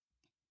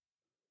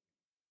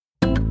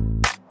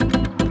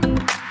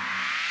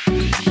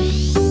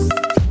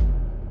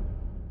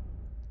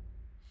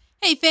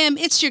Hey fam,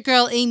 it's your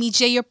girl Amy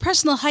J, your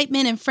personal hype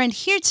man and friend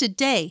here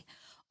today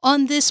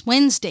on this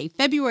Wednesday,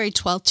 February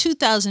 12th,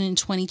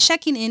 2020,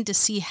 checking in to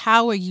see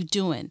how are you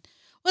doing.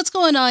 What's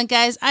going on,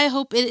 guys? I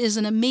hope it is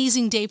an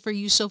amazing day for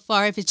you so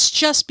far. If it's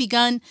just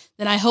begun,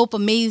 then I hope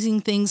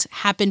amazing things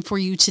happen for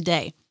you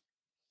today.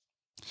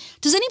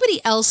 Does anybody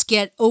else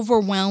get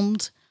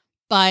overwhelmed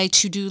by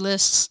to-do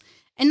lists?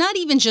 And not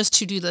even just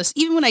to-do lists.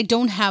 Even when I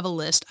don't have a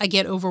list, I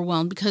get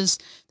overwhelmed because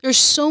there's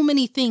so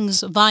many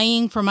things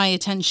vying for my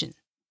attention.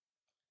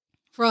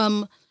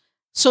 From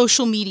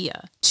social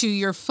media, to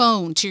your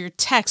phone, to your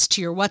text,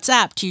 to your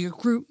WhatsApp, to your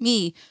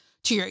GroupMe,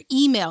 to your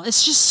email.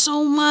 It's just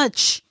so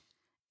much.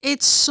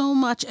 It's so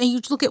much. And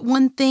you look at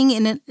one thing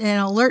and an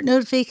alert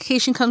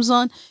notification comes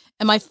on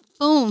and my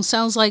phone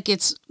sounds like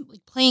it's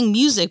playing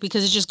music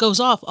because it just goes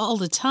off all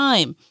the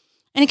time.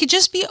 And it could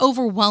just be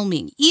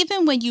overwhelming.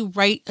 Even when you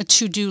write a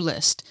to-do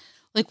list,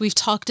 like we've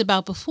talked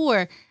about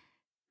before,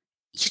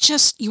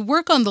 you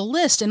work on the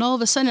list and all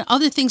of a sudden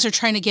other things are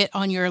trying to get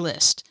on your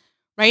list.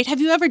 Right?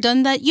 Have you ever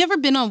done that? You ever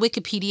been on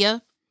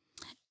Wikipedia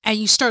and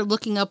you start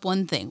looking up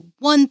one thing,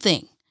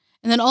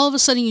 and then all of a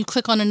sudden you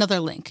click on another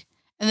link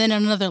and then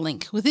another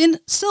link within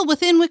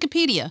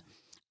Wikipedia.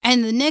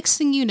 And the next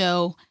thing you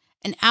know,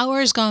 an hour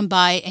has gone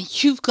by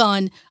and you've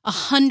gone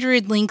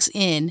 100 links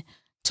in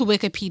to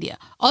Wikipedia.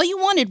 All you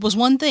wanted was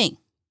one thing.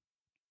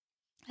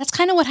 That's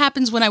kind of what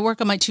happens when I work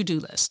on my to-do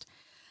list.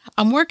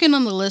 I'm working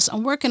on the list.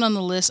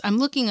 I'm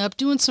looking up,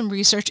 doing some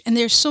research, and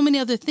there's so many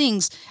other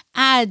things,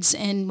 ads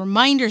and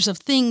reminders of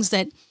things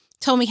that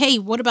tell me, hey,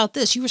 what about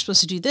this? You were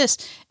supposed to do this.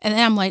 And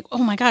then I'm like, oh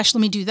my gosh,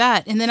 let me do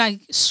that. And then I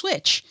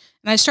switch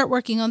and I start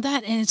working on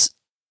that, and it's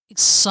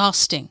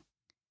exhausting.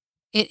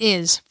 It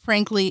is,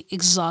 frankly,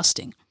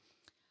 exhausting.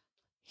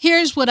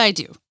 Here's what I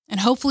do, and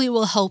hopefully it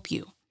will help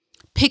you.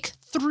 Pick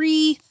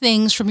 3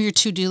 things from your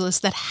to-do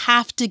list that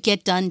have to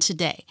get done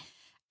today.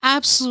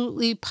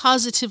 Absolutely,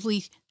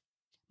 positively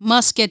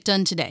must get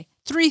done today.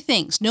 3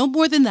 things, no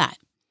more than that.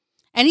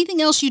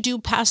 Anything else you do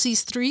past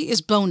these 3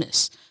 is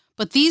bonus.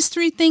 But these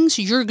 3 things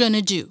you're going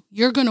to do.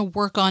 You're going to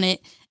work on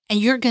it and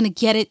you're going to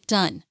get it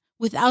done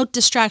without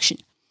distraction.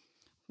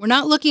 We're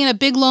not looking at a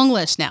big long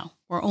list now.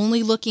 We're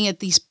only looking at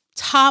these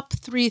top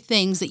 3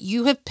 things that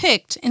you have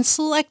picked and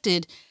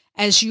selected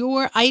as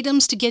your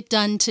items to get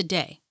done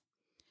today.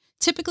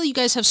 Typically, you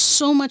guys have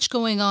so much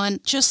going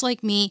on, just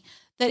like me,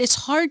 that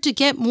it's hard to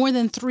get more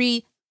than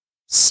 3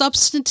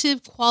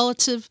 substantive,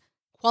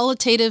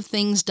 qualitative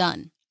things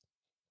done.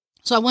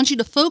 So I want you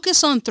to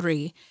focus on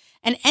 3,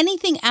 and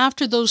anything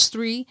after those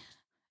 3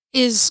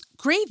 is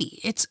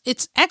gravy. It's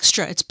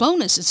extra, it's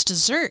bonus, it's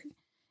dessert.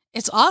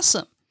 It's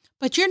awesome.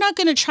 But you're not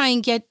going to try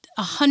and get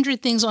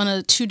 100 things on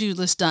a to-do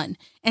list done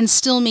and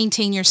still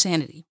maintain your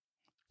sanity.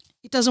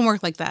 It doesn't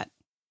work like that.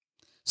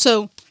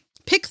 So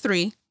pick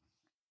 3,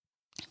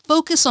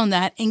 focus on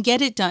that and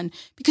get it done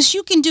because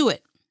you can do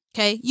it.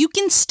 Okay? You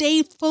can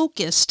stay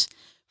focused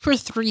for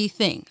 3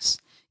 things.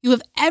 You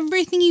have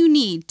everything you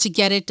need to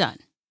get it done.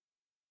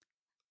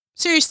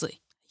 Seriously,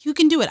 you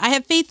can do it. I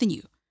have faith in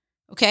you,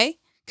 okay?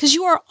 Because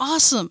you are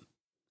awesome.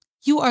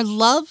 You are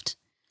loved.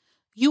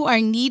 You are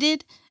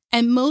needed.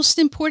 And most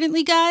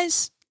importantly,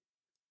 guys,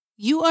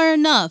 you are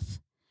enough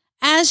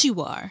as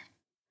you are,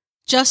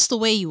 just the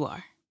way you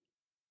are.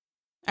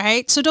 All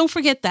right? So don't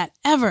forget that,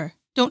 ever.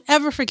 Don't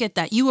ever forget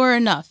that. You are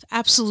enough.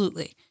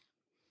 Absolutely.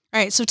 All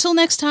right, so till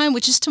next time,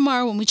 which is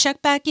tomorrow when we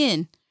check back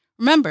in,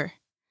 remember,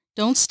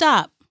 don't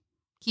stop.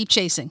 Keep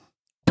chasing.